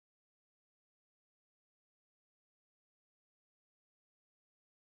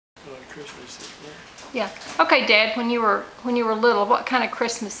Christmas is there. Yeah. Okay, Dad. When you were little, what kind of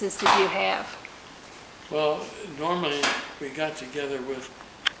Christmases did you have? Well, normally we got together with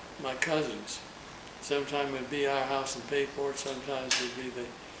my cousins. Sometimes it'd be our house in Bayport, sometimes it'd be the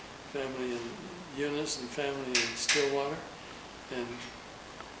family in Eunice and family in Stillwater. And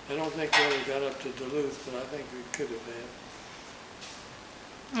I don't think we ever got up to Duluth, but I think we could have had.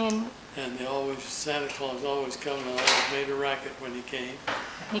 And they always, Santa Claus always come and always made a racket when he came.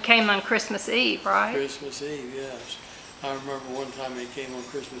 He came on Christmas Eve, right? Christmas Eve, yes. I remember one time he came on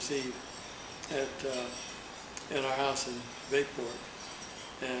Christmas Eve at our house in Bayport,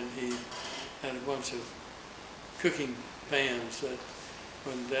 and he had a bunch of cooking pans that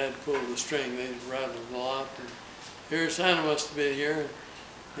when Dad pulled the string, they rattled a lot. And here, Santa must have been here.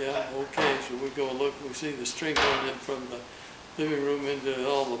 Yeah, okay, so we go look, we see the string going in from the living room into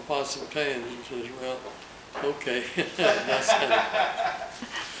all the pots and pans, and says, well, okay, that's it.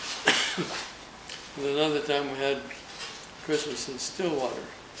 And another time we had Christmas in Stillwater,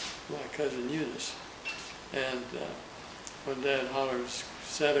 my cousin Eunice. And when Dad hollered,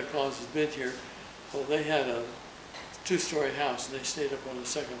 Santa Claus has been here, well, they had a two-story house, and they stayed up on the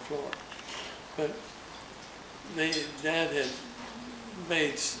second floor. But Dad had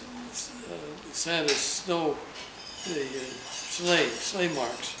made Santa's sleigh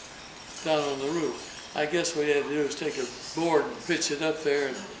marks down on the roof. I guess what he had to do was take a board and pitch it up there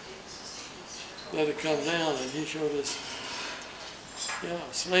and let it come down, and he showed us, yeah,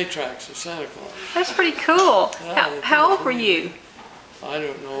 sleigh tracks of Santa Claus. That's pretty cool. Yeah, How old were you? I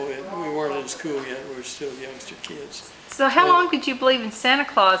don't know. We weren't in school yet. We were still youngster kids. So how long did you believe in Santa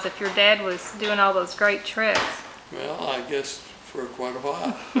Claus if your dad was doing all those great tricks? Well, I guess for quite a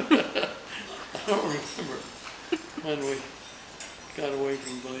while. I don't remember when we got away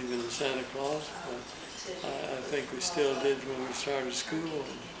from believing in Santa Claus, but I think we still did when we started school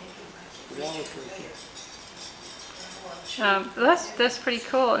and got it for That's pretty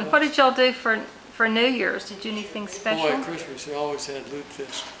cool. And what did y'all do for New Year's? Did you do anything special? Boy, at Christmas we always had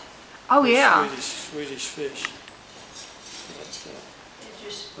lutefisk. Oh yeah. Swedish fish.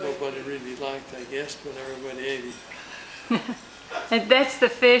 But, nobody really liked, I guess, but everybody ate it. And that's the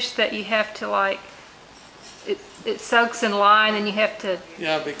fish that you have to it soaks in lye and you have to...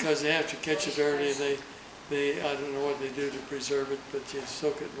 Yeah, because they have to catch it early. They I don't know what they do to preserve it, but you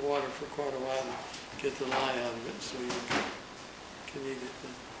soak it in water for quite a while and get the lye out of it so you can eat it.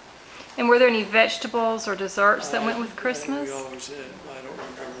 And were there any vegetables or desserts that went with Christmas? We always had, I don't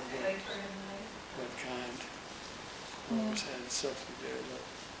remember what kind. Always had something there though.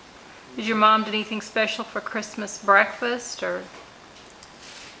 Did your mom do anything special for Christmas breakfast or?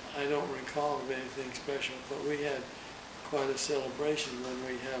 I don't recall of anything special, but we had quite a celebration when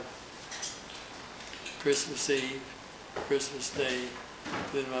we have Christmas Eve, Christmas Day,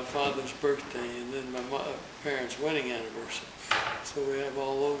 then my father's birthday, and then my parents' wedding anniversary. So we have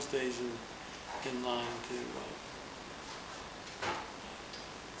all those days in line to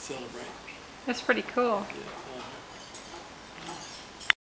celebrate. That's pretty cool. Yeah,